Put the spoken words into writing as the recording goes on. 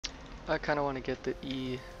I kind of want to get the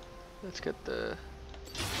E. Let's get the...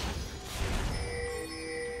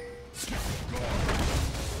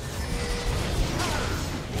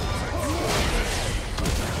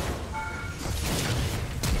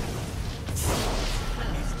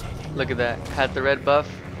 Look at that. Had the red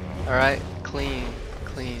buff. Alright. Clean.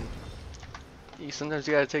 Clean. Sometimes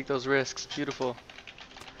you gotta take those risks. Beautiful.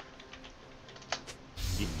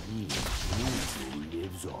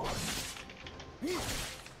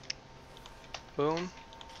 Boom.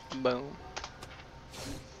 Boom.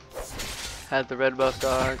 Had the red buff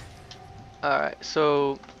dog. Alright,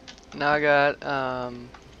 so now I got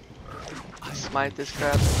smite this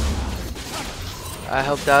crap. I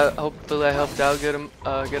helped out, hopefully I helped out good amount.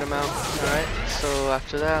 Alright, so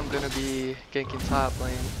after that I'm gonna be ganking top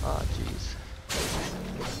lane. Oh jeez.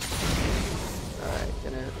 Alright,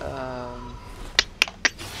 gonna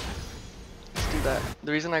let's do that.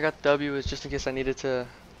 The reason I got W is just in case I needed to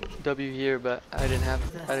W here, but I didn't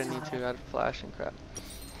need to, I had flash and crap.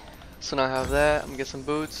 So now I have that, I'm gonna get some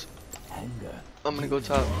boots. I'm gonna go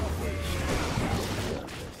top.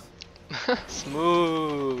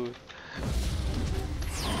 Smooth.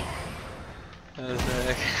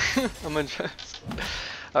 I'm impressed.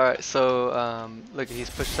 Alright, so look, he's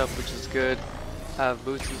pushed up, which is good. I have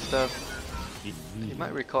boots and stuff. You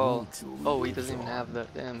might recall. Oh, he doesn't even have the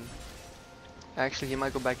damn. Actually, he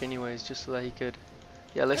might go back anyways, just so that he could.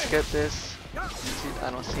 Yeah, let's get this. I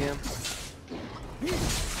don't see him.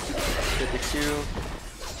 Get the Q.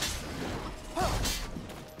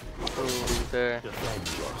 Oh, he's there.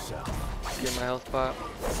 Get my health pop.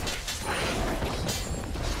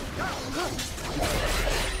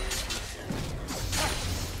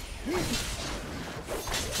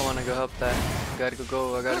 I wanna go help that. I gotta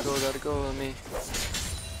go. Let me.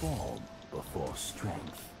 Form before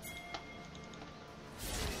strength.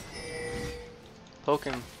 Poke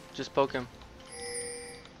him. Just poke him.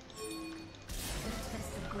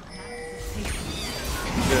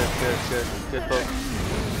 Good poke.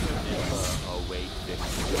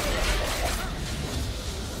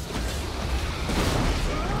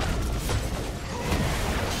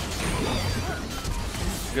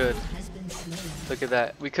 Good. Look at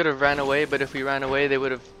that. We could have ran away, but if we ran away, they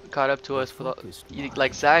would have caught up to us. With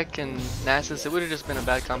like Zac and Nasus, it would have just been a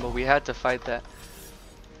bad combo. We had to fight that.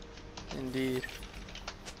 Indeed.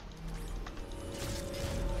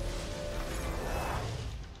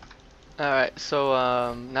 Alright, so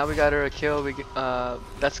now we got her a kill.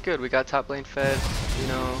 That's good. We got top lane fed. You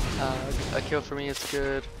know, a kill for me is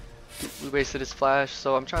good. We wasted his flash,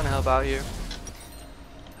 so I'm trying to help out here.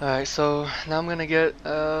 Alright, so now I'm gonna get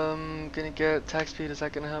attack speed. Is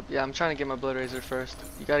that gonna help? Yeah, I'm trying to get my blood razor first.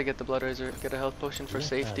 You gotta get the blood razor. Get a health potion for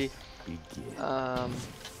safety. So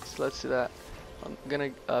let's do that. I'm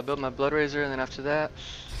gonna build my blood razor, and then after that,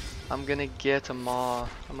 I'm gonna get a maw.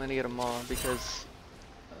 Because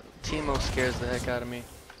Teemo scares the heck out of me.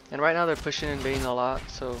 And right now they're pushing in Vayne a lot,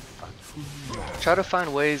 so try to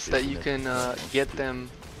find ways that you can get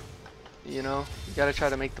them. You know, you gotta try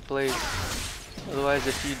to make the plays. Otherwise,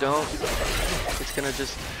 if you don't, it's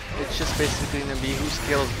just basically gonna be who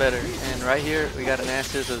scales better. And right here, we got an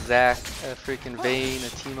Nasus, a Zac, a freaking Vayne, a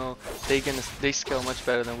Teemo. They scale much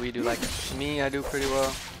better than we do. Like me, I do pretty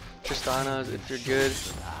well. Tristana, if you're good,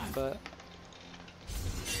 but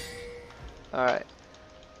alright.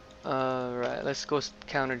 Alright, let's go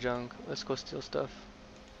counter junk. Let's go steal stuff.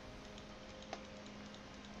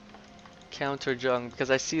 Counter junk, because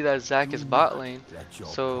I see that Zac is bot lane,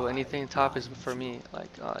 so anything top is for me. Like,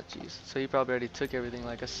 oh jeez. So he probably already took everything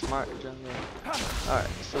like a smart jungler. Alright,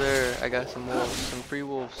 so there, I got some wolves, some free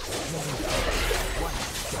wolves.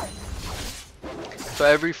 So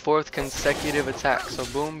every fourth consecutive attack, so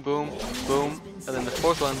boom, boom, boom, and then the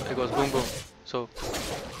fourth one, it goes boom, boom. So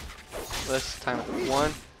let's time it.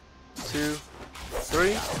 1, 2,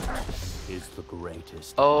 3. Is the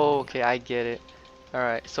greatest. Oh, okay, I get it.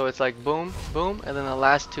 Alright, so it's like boom, boom, and then the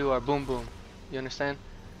last two are boom, boom. You understand?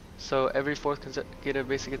 So every fourth consecutive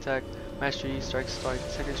basic attack, master E, strike,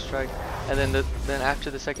 second strike, and then after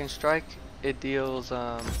the second strike, it deals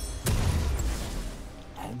it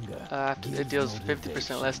deals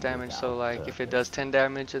 50% less damage. So like if it does 10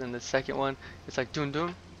 damage, and then the second one, it's like dun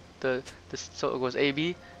dun. So it goes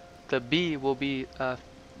AB. The B will be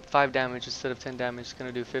 5 damage instead of 10 damage. It's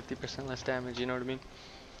gonna do 50% less damage. You know what I mean?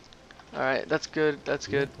 Alright, that's good.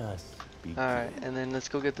 Alright, and then let's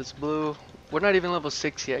go get this blue. We're not even level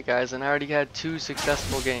 6 yet, guys, and I already had 2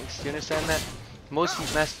 successful ganks. Do you understand that? Most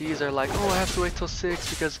Master E's are like, oh, I have to wait till 6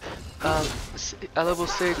 because at level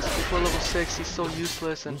 6, before level 6, he's so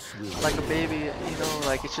useless and like a baby, you know,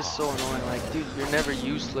 like it's just so annoying. Like, dude, you're never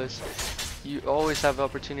useless. you always have the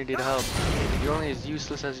opportunity to help. You're only as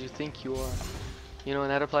useless as you think you are. You know,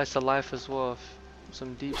 and that applies to life as well.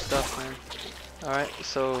 Some deep stuff, man. Alright,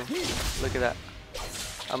 so look at that.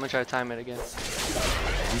 I'm gonna try to time it again.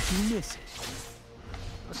 Did you miss it?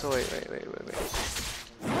 So wait.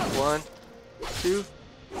 1, 2,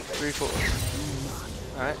 3, 4.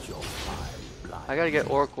 Alright. I gotta get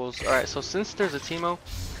oracles. Alright, so since there's a Teemo,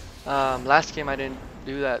 last game I didn't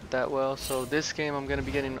do that well, so this game I'm gonna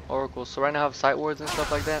be getting oracles. So right now I have sight wards and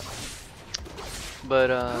stuff like that, but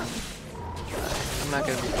I'm not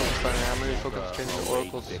gonna be focused on that. I'm gonna be focused on getting the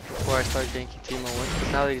oracles before I start ganking Teemo.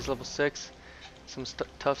 Because now that he's level 6, some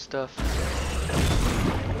tough stuff.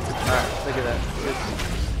 Alright, look at that.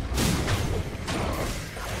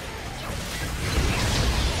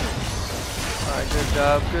 Alright, good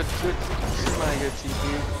job. Good. This is my good TP.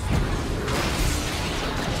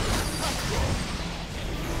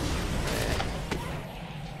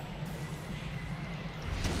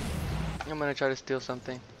 I'm gonna try to steal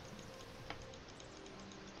something.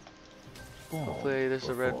 Hopefully there's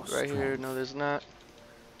a red right here. No, there's not.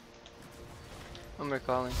 I'm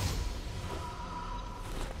recalling.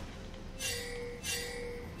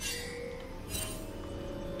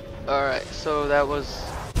 Alright, so that's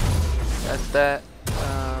that.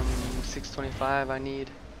 625, I need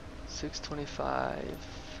 625.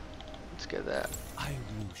 Let's get that.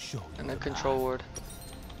 And then control ward.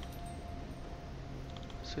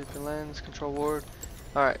 Sweeping lens, control ward.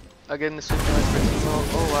 Alright, again the sweeping lens for Teemo.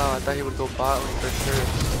 Oh wow, I thought he would go bot lane for sure.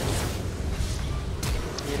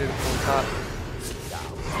 Needed a full top.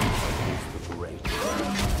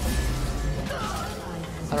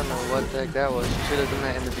 I don't know what the heck that was. She should have done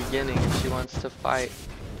that in the beginning if she wants to fight.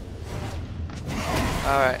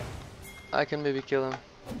 Alright, I can maybe kill him.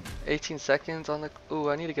 18 seconds on the... Ooh,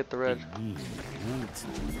 I need to get the red.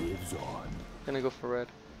 Gonna go for red.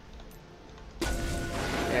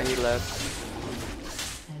 Yeah, he left.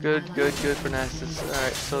 Good for Nasus.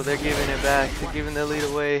 Alright, so they're giving it back. They're giving the lead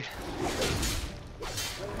away.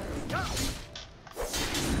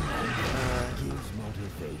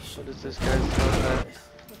 What is this guy's talking about?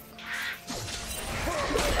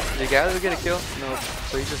 Did the guy get a kill? No.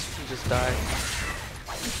 So he just died.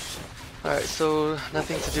 Alright, so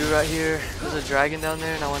nothing to do right here. There's a dragon down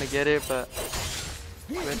there and I want to get it, but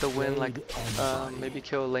we have to win, like maybe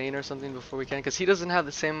kill a lane or something before we can, because he doesn't have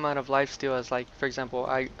the same amount of lifesteal as, like, for example,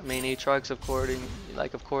 I main Aatrox, of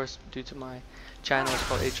course due to my channel it's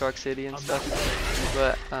called Aatrox City and stuff,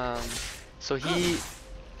 but so he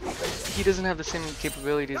doesn't have the same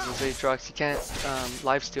capabilities as Aatrox. He can't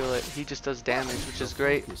lifesteal it. He just does damage, which is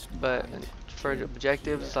great, but for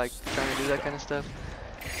objectives like trying to do that kind of stuff,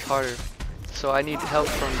 it's harder. So I need help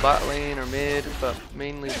from bot lane or mid, but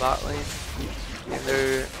mainly bot lane. And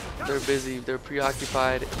they're busy, they're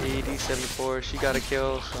preoccupied. 80, 74, she got a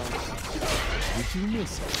kill, so I'm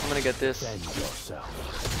gonna get this.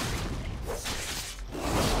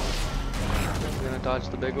 I'm gonna dodge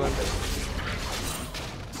the big one.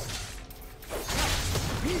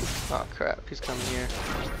 Oh crap, he's coming here.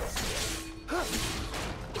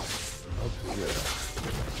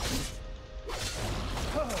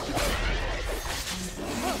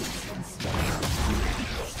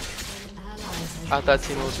 I thought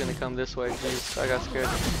Teemo was gonna come this way. Jeez, I got scared.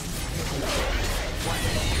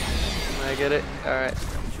 Can I get it? Alright.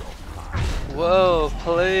 Whoa,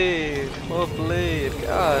 played. Well played.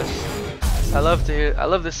 Gosh. I love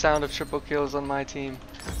the sound of triple kills on my team.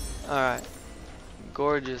 Alright.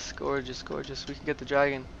 Gorgeous. We can get the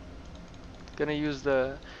dragon. Gonna use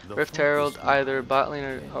the Rift Herald, either bot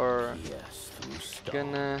lane or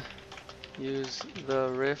gonna use the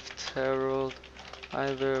Rift Herald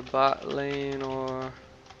either bot lane or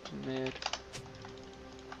mid.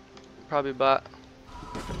 Probably bot.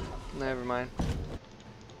 Never mind.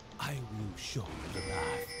 I will show the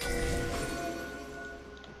path.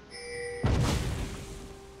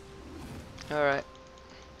 Alright.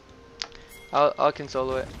 I'll can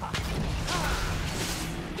solo it.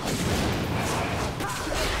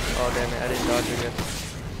 Oh damn it, I didn't dodge it good.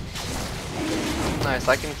 Nice,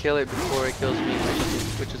 I can kill it before it kills me,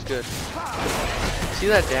 which is good. See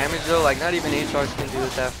that damage though? Like, not even Aatrox can do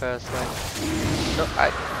it that fast. Like, no,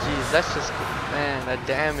 jeez, that's just, man, that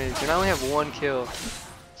damage. And I only have one kill.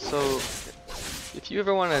 So, if you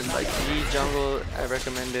ever want to like lead jungle, I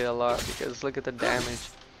recommend it a lot because look at the damage.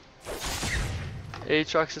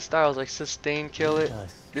 Aatrox's style is like sustain, kill it.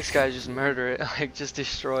 This guy just murder it, like just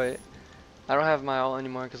destroy it. I don't have my ult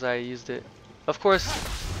anymore because I used it. Of course,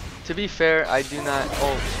 to be fair, I do not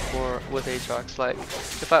ult with Aatrox. Like,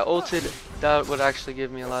 if I ulted, that would actually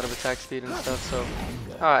give me a lot of attack speed and stuff. So,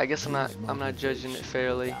 alright, I guess I'm not judging it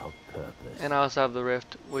fairly. purpose. And I also have the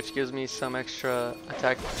rift, which gives me some extra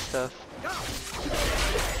attack stuff.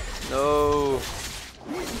 No.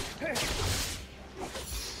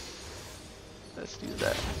 Let's do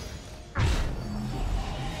that.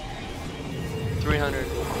 300.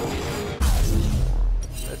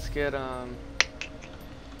 Let's get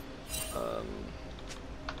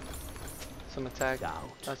some attack,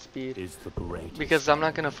 not speed. Is the greatest Because I'm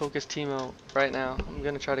not gonna focus Teemo right now. I'm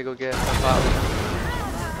gonna try to go get a bot lane.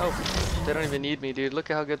 Oh, they don't even need me, dude. Look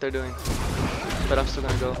at how good they're doing. But I'm still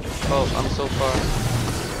gonna go. Oh, I'm so far.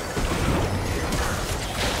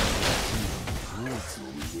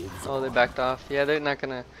 Oh, they backed off. Yeah, they're not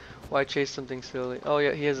gonna. Why chase something silly? Oh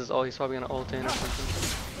yeah, he has his ult. He's probably gonna ult in or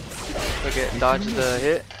something. Okay, dodge the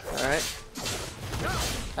hit. All right.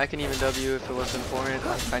 I can even W if it was important.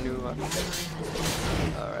 I knew.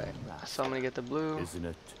 All right. So I'm gonna get the blue.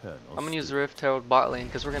 I'm gonna use the Rift Herald bot lane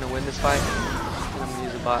because we're gonna win this fight. And I'm gonna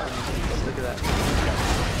use the bot lane. Let's look at that.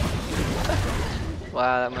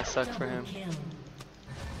 Wow, that must suck for him.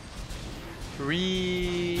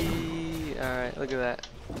 Alright, look at that.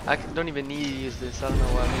 I don't even need to use this. I don't know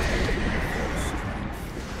why I'm using it.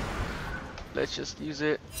 Let's just use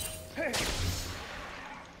it.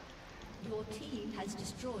 Your team has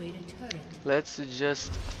destroyed a turret. Let's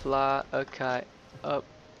just fly a kite up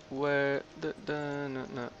where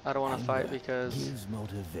no, I don't want to fight because gives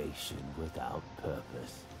motivation without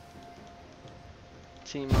purpose.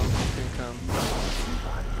 Teemo can come.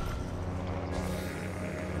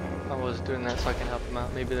 I was doing that so I can help him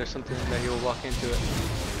out. Maybe there's something that he'll walk into it.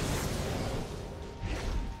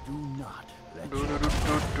 Do not let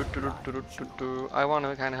I want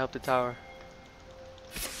to kind of help the tower.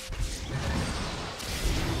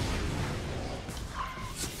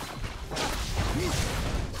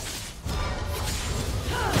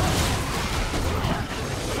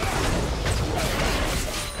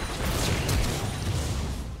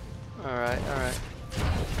 Alright.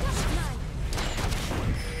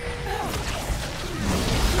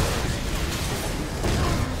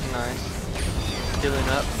 Nice. Healing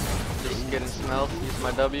up. Just getting some health. Use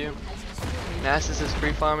my W. Nasus is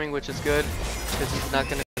free farming, which is good because he's not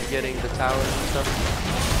going to be getting the tower and stuff.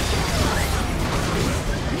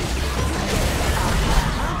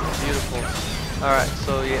 Beautiful. Alright,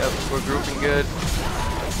 so yeah, we're grouping good.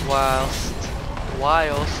 Whilst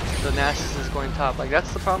the Nasus is going top. Like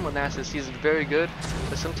that's the problem with Nasus. He's very good,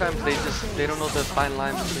 but sometimes they don't know the fine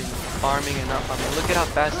line between farming and not farming. Look at how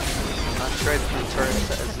fast he shreds through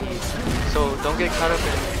turrets as he. So don't get caught up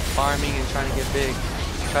in farming and trying to get big.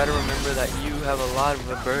 Try to remember that you have a lot of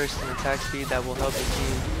a burst and attack speed that will help the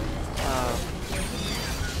team.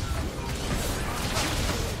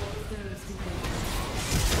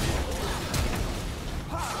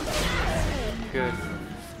 Good.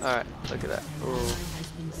 Alright, look at that. Ooh.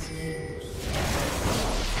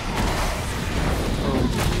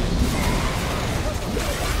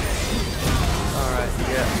 Alright,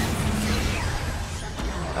 yeah.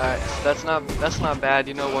 Alright, so that's not bad,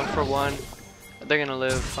 you know, 1 for 1. They're gonna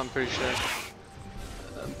live, I'm pretty sure.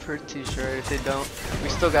 If they don't, we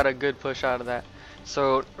still got a good push out of that.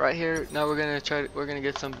 So right here, now we're gonna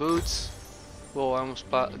get some boots. Whoa, I almost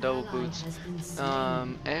bought double boots.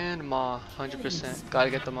 And Maw, 100%. Gotta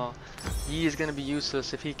get them all. Yi is gonna be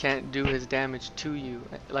useless if he can't do his damage to you.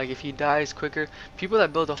 Like if he dies quicker, people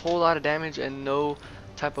that build a whole lot of damage and no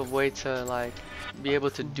type of way to like be able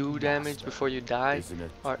to do damage before you die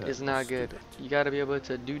is not good. You gotta be able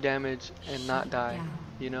to do damage and not die,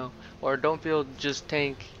 you know, or don't build just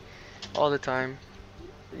tank all the time.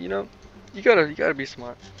 You know, you gotta be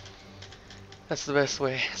smart. That's the best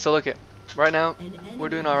way. So look at. Right now, we're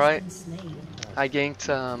doing alright. I ganked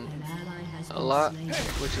a lot,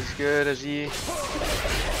 which is good as Yi.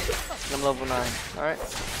 I'm level 9, alright?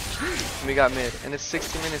 We got mid, and it's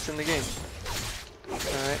 60 minutes in the game.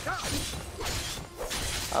 Alright.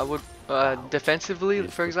 I would, defensively,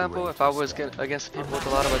 for example, if I was against people with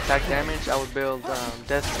a lot of attack damage, I would build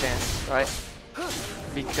Death Stance, right?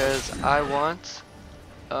 Because I want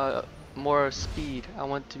more speed. I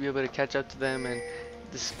want to be able to catch up to them, and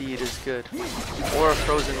the speed is good. Or a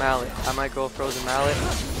Frozen Mallet. I might go Frozen Mallet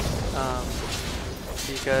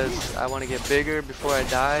because I want to get bigger before I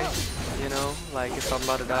die, you know, like if I'm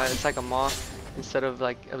about to die. It's like a moth. Instead of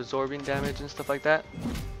like absorbing damage and stuff like that,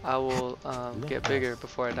 I will get bigger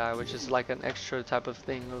before I die, which is like an extra type of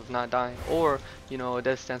thing of not dying. Or, you know, a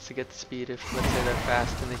Death Stance to get the speed if, let's say, they're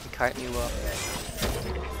fast and they can kite me well.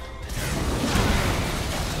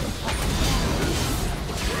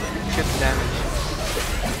 Get the damage.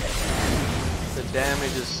 The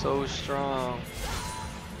damage is so strong.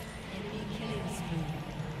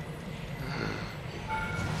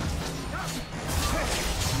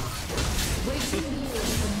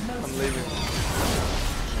 I'm leaving.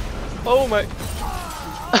 Oh my!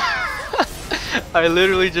 I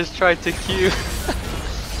literally just tried to Q.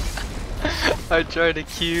 I tried to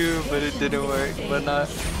Q, but it didn't work. But not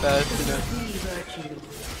fast enough.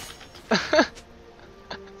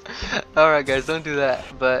 Alright guys, don't do that.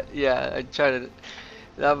 But yeah, I tried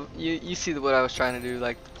to. You see what I was trying to do,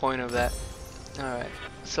 like the point of that. Alright,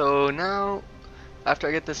 so now after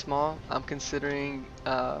I get this small, I'm considering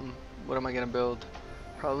what am I gonna build?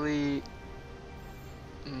 Probably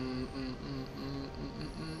I'm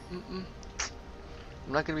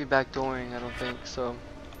not gonna be backdooring, I don't think so.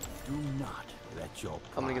 Do not let your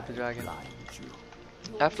I'm gonna get the pride dragon. blind you.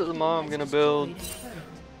 After the mall, I'm gonna build.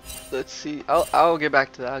 Let's see. I'll get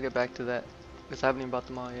back to that. I'll get back to that because I haven't even bought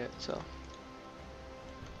the mall yet. So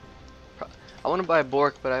I want to buy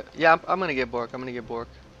Bork, but I'm gonna get Bork. I'm gonna get Bork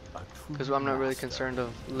because I'm not really concerned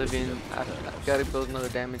of living. I've got to build another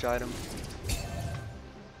damage item.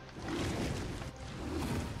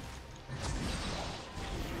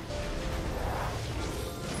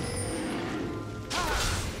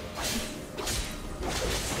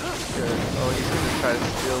 Good. Oh, he's gonna try to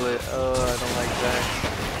steal it. Oh, I don't like that.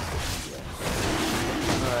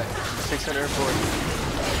 Alright, 640.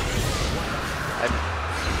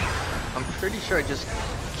 I'm pretty sure I just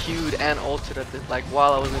queued and ulted at the, like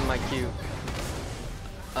while I was in my queue.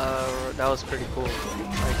 That was pretty cool. Like,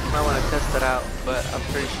 you might want to test that out, but I'm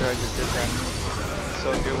pretty sure I just did that.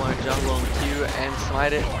 So if you want to jungle and queue and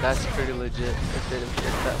smite it, that's pretty legit.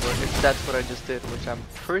 If that's what I just did, which I'm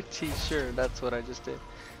pretty sure that's what I just did.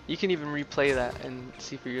 You can even replay that and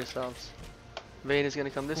see for yourselves. Vayne is gonna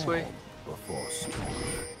come this way.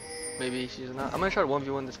 Maybe she's not. I'm gonna try to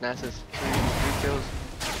 1v1 this Nasus. 3 kills.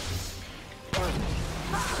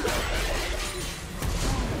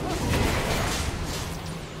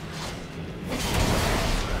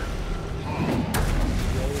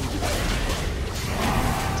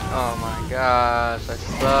 Oh my gosh, I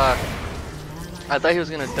suck. I thought he was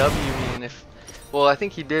gonna W me, and well, I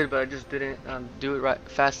think he did, but I just didn't do it right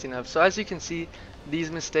fast enough. So as you can see,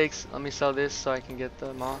 these mistakes. Let me sell this so I can get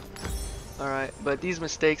the maw. All right, but these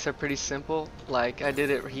mistakes are pretty simple. Like I did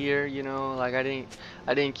it here, you know, like I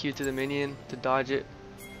didn't Q to the minion to dodge it,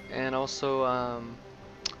 and also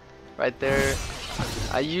right there,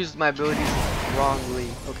 I used my abilities wrongly.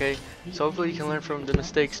 Okay, so hopefully you can learn from the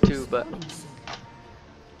mistakes too. But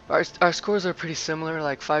our scores are pretty similar,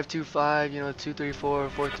 like 5-2-5, you know, 2-3-4,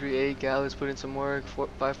 4-3-8. Gallus put in some work,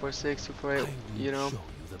 5-4-6, 2-4-8, you know,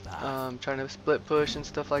 trying to split push and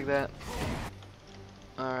stuff like that.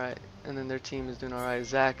 All right, and then their team is doing all right.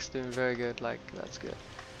 Zach's doing very good, like that's good.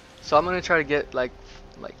 So I'm gonna try to get like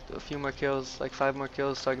a few more kills, like 5 more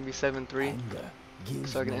kills, so I can be 7-3,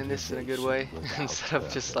 so I can end this in a good way instead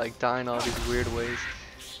of just like dying all these weird ways.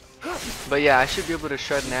 But yeah, I should be able to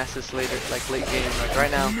shred Nasus later, like late game. Like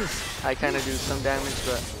right now, I kind of do some damage,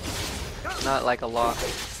 but not like a lot.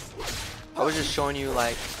 I was just showing you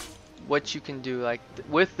like what you can do, like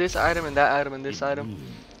with this item and that item and this item.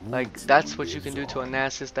 Like that's what you can do to a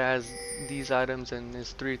Nasus that has these items and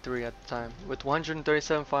is 3-3 at the time. With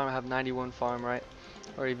 137 farm, I have 91 farm, right?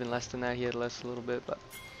 Or even less than that. He had less a little bit, but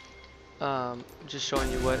just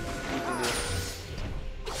showing you what you can do.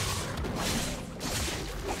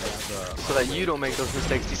 So that you don't make those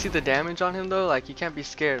mistakes. Do you see the damage on him though? Like you can't be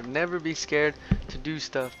scared. Never be scared to do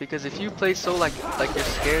stuff, because if you play so like you're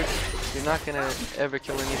scared, you're not gonna ever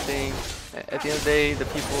kill anything. At the end of the day, the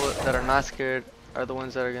people that are not scared are the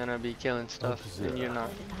ones that are gonna be killing stuff, and you're not.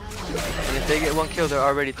 And if they get 1 kill, they're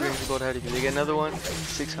already 300 gold ahead of you. They get another one,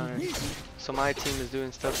 600. So my team is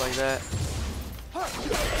doing stuff like that.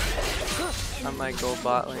 I might go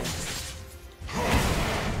bot lane.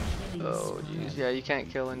 Oh jeez, yeah, you can't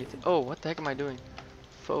kill anything. Oh, what the heck am I doing?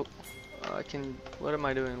 What am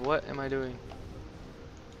I doing? What am I doing?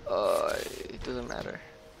 It doesn't matter.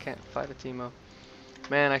 Can't fight a Teemo.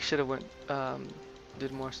 Man, I should have went,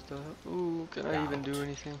 did more stuff. Ooh, can I even do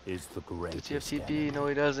anything? Is the Does he have TP? No,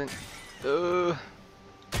 he doesn't. Ugh.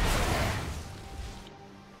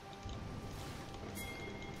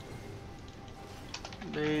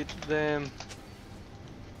 Made them.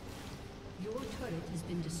 Your turret has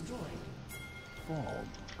been destroyed.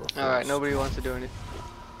 Alright, nobody wants to do anything.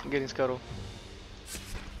 I'm getting scuttle.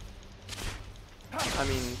 I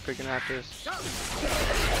mean, freaking Raptors.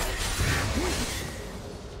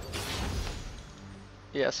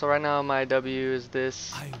 Yeah, so right now my W is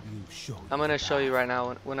this. I'm gonna show you right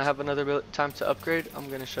now. When I have another time to upgrade, I'm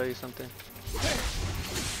gonna show you something.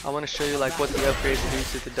 I want to show you like what the upgrades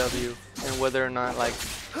do to the W, and whether or not, like,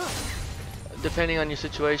 depending on your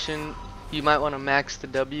situation, you might want to max the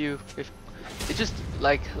W. If it just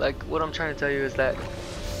like what I'm trying to tell you is that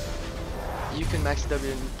you can max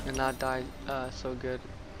W and not die so good.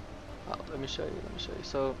 Let me show you.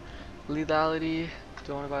 So lethality.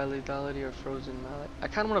 Do I want to buy lethality or frozen mallet? I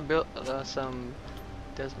kind of want to build some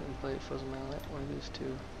Desmond plate, frozen mallet. One of these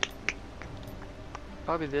two.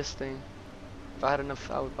 Probably this thing. If I had enough,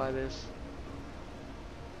 I would buy this.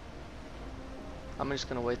 I'm just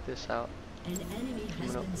gonna wait this out. An enemy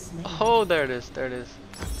has been slain. Oh, there it is. There it is.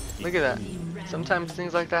 Look at that. Sometimes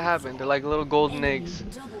things like that happen. They're like little golden eggs.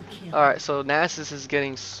 Double kill. Alright, so Nasus is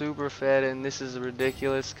getting super fed, and this is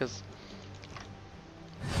ridiculous because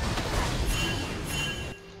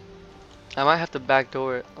I might have to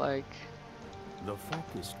backdoor it. Like, The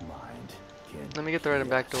focused mind can let me get the right and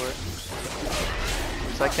backdoor it.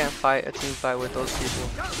 So I can't fight a team fight with those people.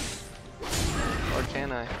 Or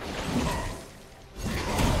can I?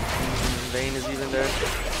 Vayne is even there.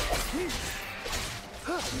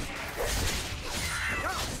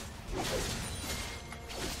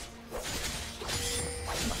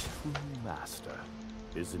 true master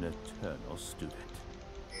is an eternal student.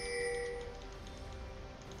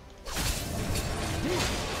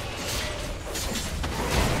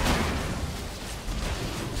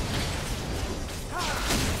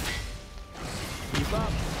 Keep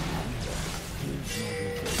up.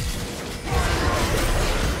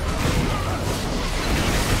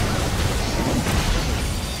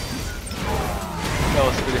 That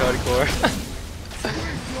was pretty hardcore.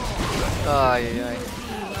 Ay, ay, ay.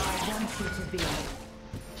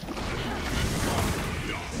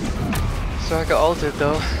 So I got ulted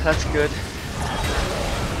though, that's good.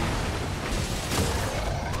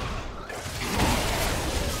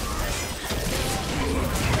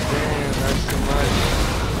 Damn, that's too much.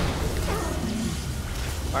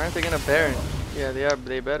 Why aren't they gonna Baron? Yeah, they are.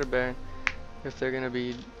 They better Baron if they're gonna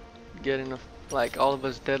be getting like all of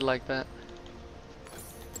us dead like that.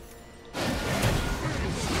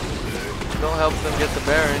 Don't help them get the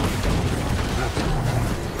Baron.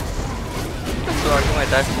 So I might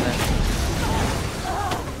die from that.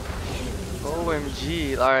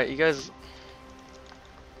 OMG. Alright, you guys.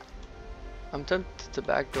 I'm tempted to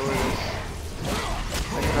backdoor this.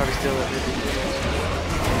 I can probably steal it.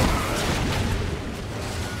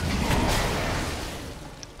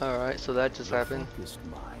 Alright, so that just happened. The focused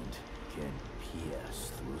mind can pierce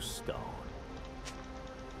through stone.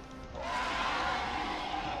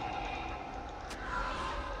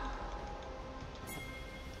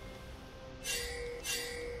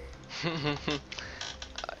 Good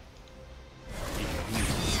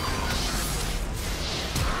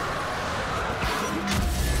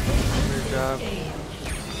job.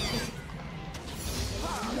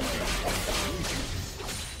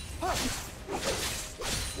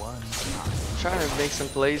 I'm trying to make some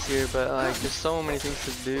plays here, but like there's so many things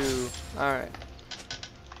to do. Alright.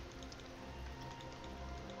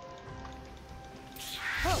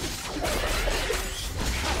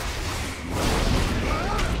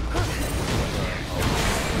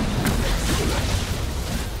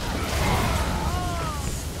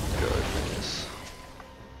 Goodness.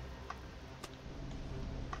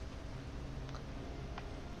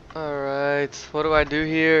 Alright, what do I do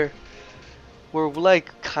here? We're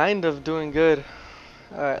like kind of doing good.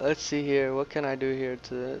 Alright, let's see here. What can I do here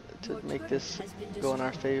to make this go in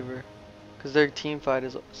our favor? Because their team fight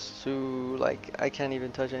is so like I can't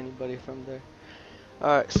even touch anybody from there.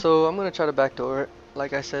 Alright, so I'm gonna try to backdoor it.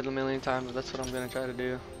 Like I said a million times, that's what I'm gonna try to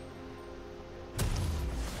do.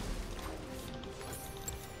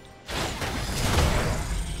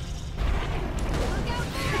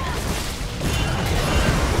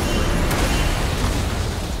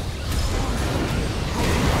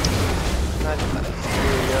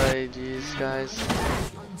 Jeez, guys.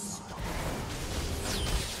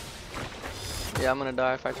 Yeah, I'm gonna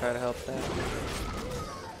die if I try to help that.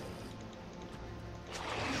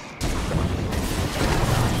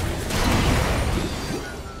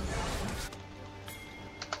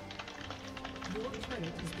 Your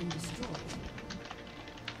turret has been destroyed.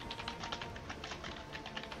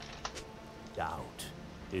 Doubt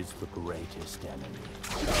is the greatest enemy.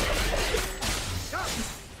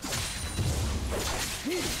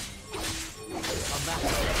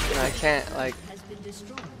 And I can't like. Has been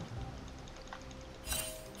destroyed.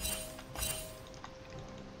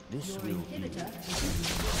 This Your will be inhibitor has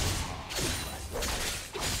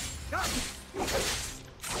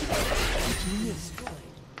been destroyed.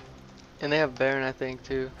 And they have Baron, I think,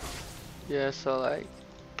 too. Yeah, so like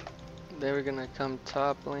they were gonna come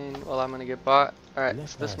top lane while I'm gonna get bot. Alright,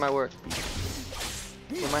 so this might work.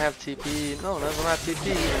 We might have TP. No, none of them have TP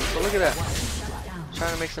even. So look at that.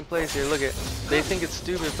 Trying to make some plays here. Look at. they think it's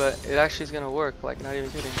stupid, but it actually is gonna work. Like, not even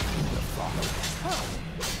kidding.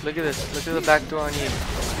 Look at this. Look at the backdoor on you.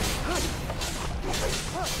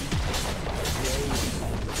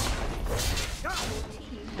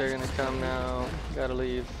 They're gonna come now. Gotta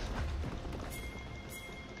leave.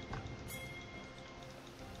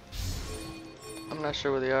 I'm not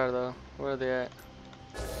sure where they are though. Where are they at?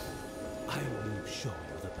 I will show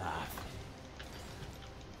you the path.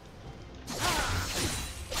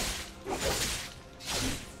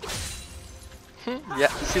 Yeah,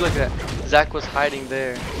 see, look at that. Zach was hiding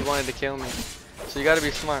there. He wanted to kill me. So you gotta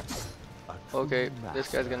be smart. Okay, this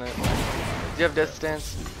guy's gonna... Do you have death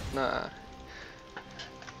stance? Nah.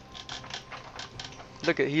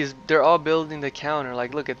 Look at, they're all building the counter.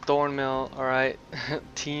 Like, look at Thornmill, alright?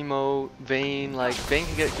 Teemo, Vayne. Like, Vayne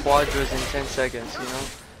can get quadras in 10 seconds, you know?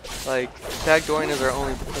 Like, Backdooring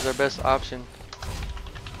is our best option.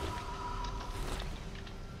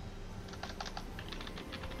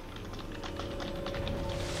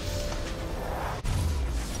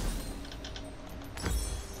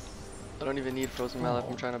 I don't even need frozen mallet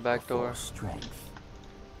if I'm trying to backdoor.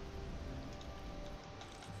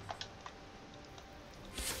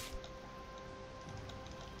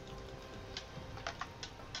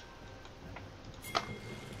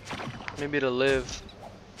 Maybe to live.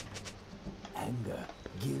 Anger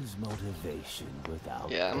gives motivation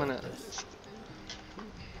without Yeah, I'm gonna. purpose.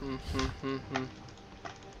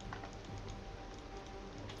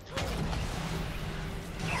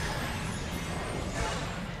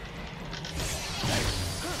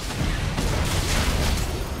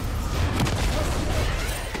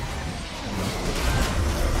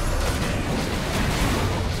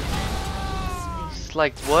 It's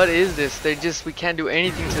like, what is this? We can't do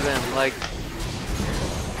anything to them. Like,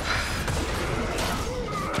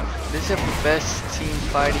 this is the best team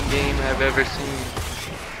fighting game I've ever seen.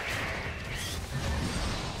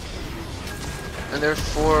 And they're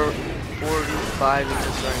 4-5 in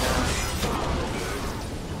this right now.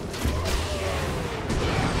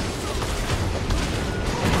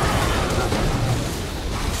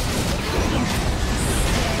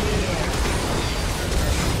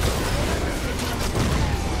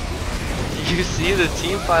 You see the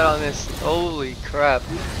team fight on this? Holy crap.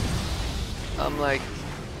 I'm like,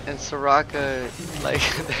 and Soraka, like,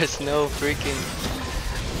 there's no freaking...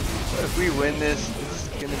 If we win this, it's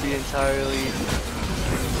gonna be entirely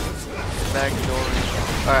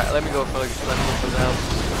backdooring. Alright, let me go for the help.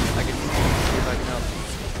 I can see if I can help.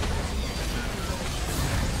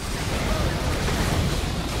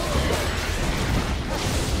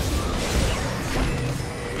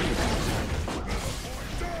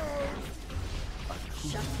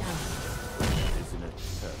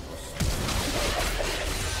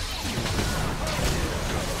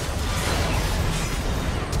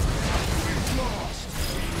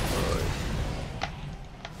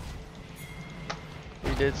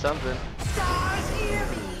 Did something.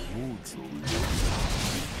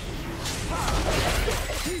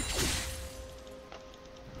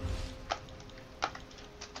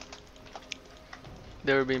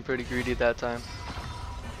 They were being pretty greedy at that time.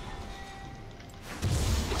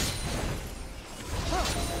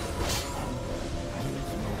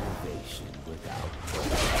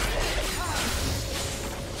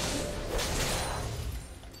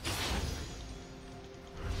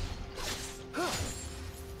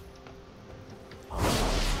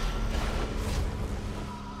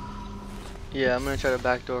 Yeah, I'm gonna try to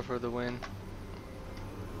backdoor for the win.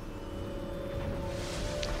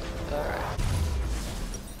 Alright.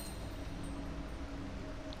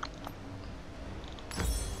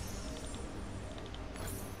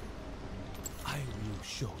 I will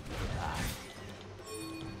show you the path.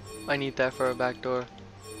 I need that for a backdoor.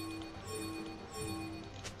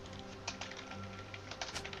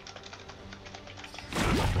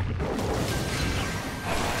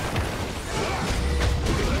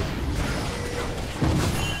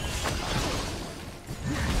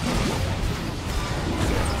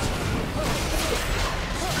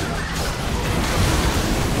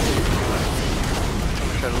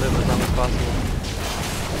 Try to live as long as possible.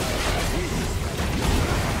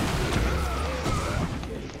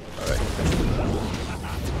 Alright.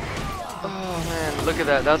 Oh man, look at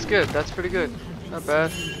that. That's good. That's pretty good. Not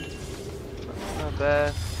bad. Not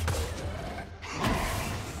bad.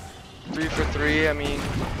 3 for 3, I mean.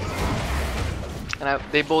 And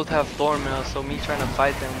they both have Thornmill, so me trying to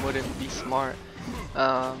fight them wouldn't be smart.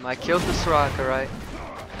 I killed the Soraka, right?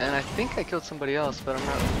 and I think I killed somebody else, but I'm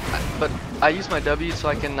not. But I used my W so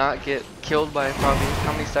I can not get killed by probably.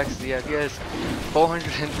 How many stacks does he have? He has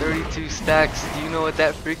 432 stacks. Do you know what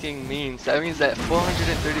that freaking means? That means that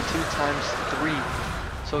 432 times 3.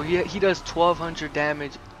 So he does 1200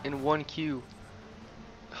 damage in 1 Q.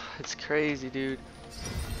 It's crazy, dude.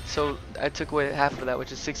 So I took away half of that,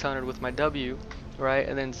 which is 600 with my W, right?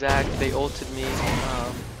 And then Zach, they ulted me.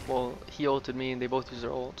 Well, he ulted me, and they both used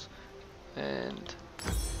their ults. And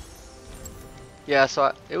yeah,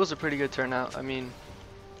 so it was a pretty good turnout. I mean,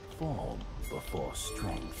 Form before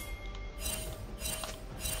strength.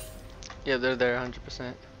 yeah, they're there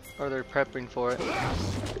 100%, or they're prepping for it.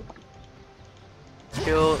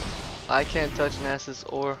 Kill. I can't touch Nasus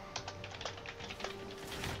or.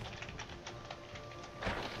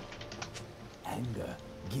 Anger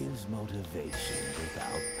gives motivation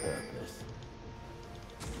without purpose.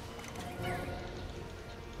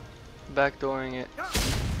 Backdooring it.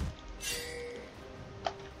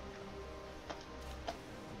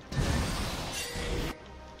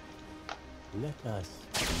 Let us.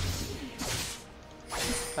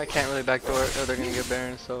 I can't really backdoor it or they're gonna get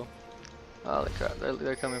Baron, so. Holy crap,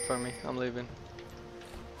 they're coming for me. I'm leaving.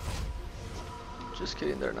 Just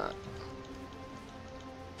kidding, they're not.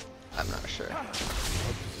 I'm not sure.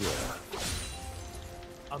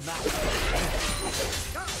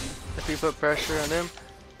 If we put pressure on them,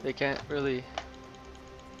 they can't really.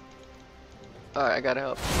 Alright, I gotta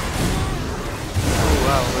help. Oh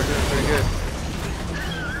wow, we're doing pretty good.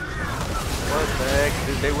 What the heck?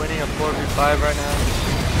 Dude, they winning a 4v5 right now?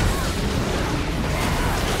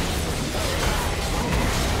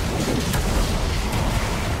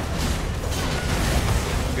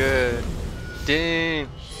 Good. Dang.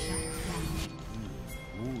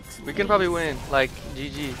 We can probably win. Like,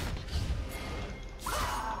 GG.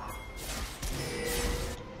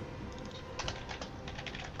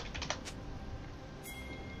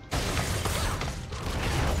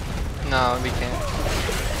 No, we can't.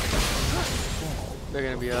 They're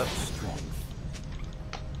gonna be up.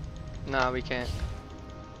 Nah, we can't.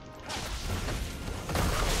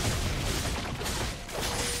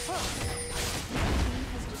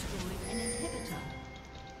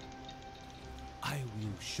 I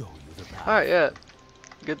will show you the path. Alright, yeah.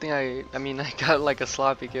 Good thing I mean, I got like a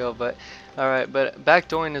sloppy kill, but alright. But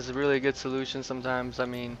backdooring is a really good solution sometimes. I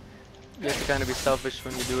mean, you have to kind of be selfish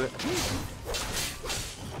when you do it.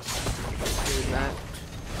 Dude, Matt.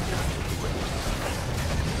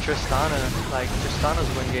 Tristana's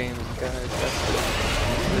win games, guys. That's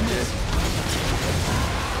legit.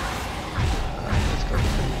 Let's go.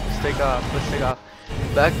 Let's take off. Let's take off.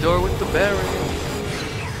 Backdoor with the Baron.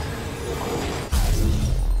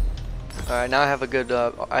 Alright, now I have a good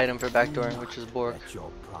item for backdooring, which is Bork.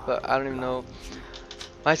 But I don't even know.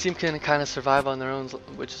 My team can kind of survive on their own,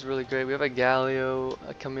 which is really great. We have a Galio,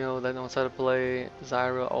 a Camille that knows how to play,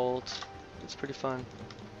 Zyra, ult. It's pretty fun.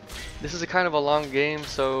 This is a kind of a long game,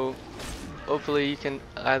 so hopefully you can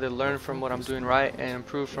either learn from what I'm doing right and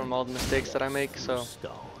improve from all the mistakes that I make. So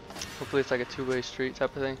hopefully it's like a two-way street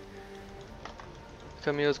type of thing.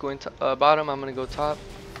 Camille's going to bottom. I'm gonna go top.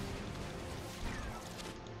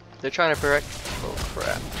 They're trying to correct. Oh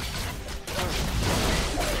crap!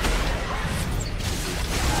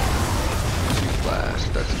 Flash.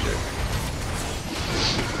 That's good.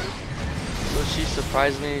 So she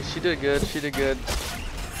surprised me. She did good. She did good.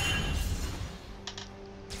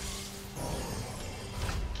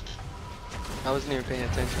 I wasn't even paying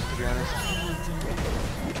attention, to be honest.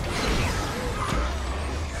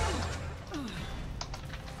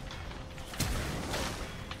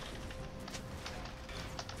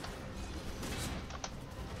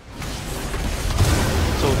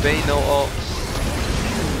 So they know all.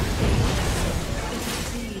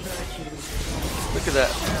 Look at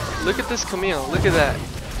that. Look at this Camille. Look at that.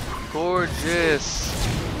 Gorgeous.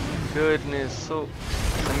 Goodness. So,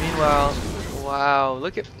 and meanwhile. Wow,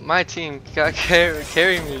 look at my team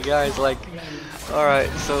carrying me, guys. Like, alright,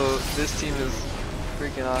 so this team is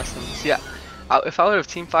freaking awesome. So yeah, if I would have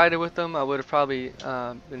team fighted with them, I would have probably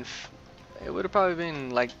been. It would have probably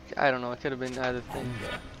been like, I don't know. It could have been either thing.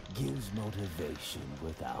 Gives motivation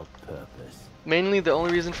without purpose. Mainly, the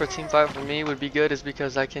only reason for team fight for me would be good is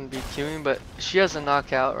because I can be queuing. But she has a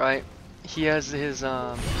knockout, right? He has his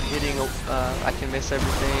hitting. I can miss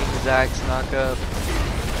everything. Zach's knockup.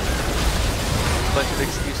 Bunch of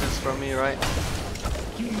excuses from me, right?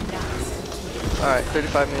 Alright,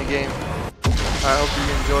 35-minute game. I hope you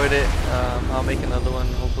enjoyed it. I'll make another one.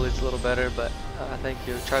 Hopefully it's a little better, but thank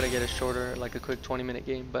you. Try to get it shorter, like a quick 20-minute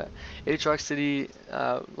game. But Aatrox City,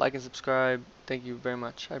 like and subscribe. Thank you very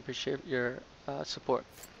much. I appreciate your support.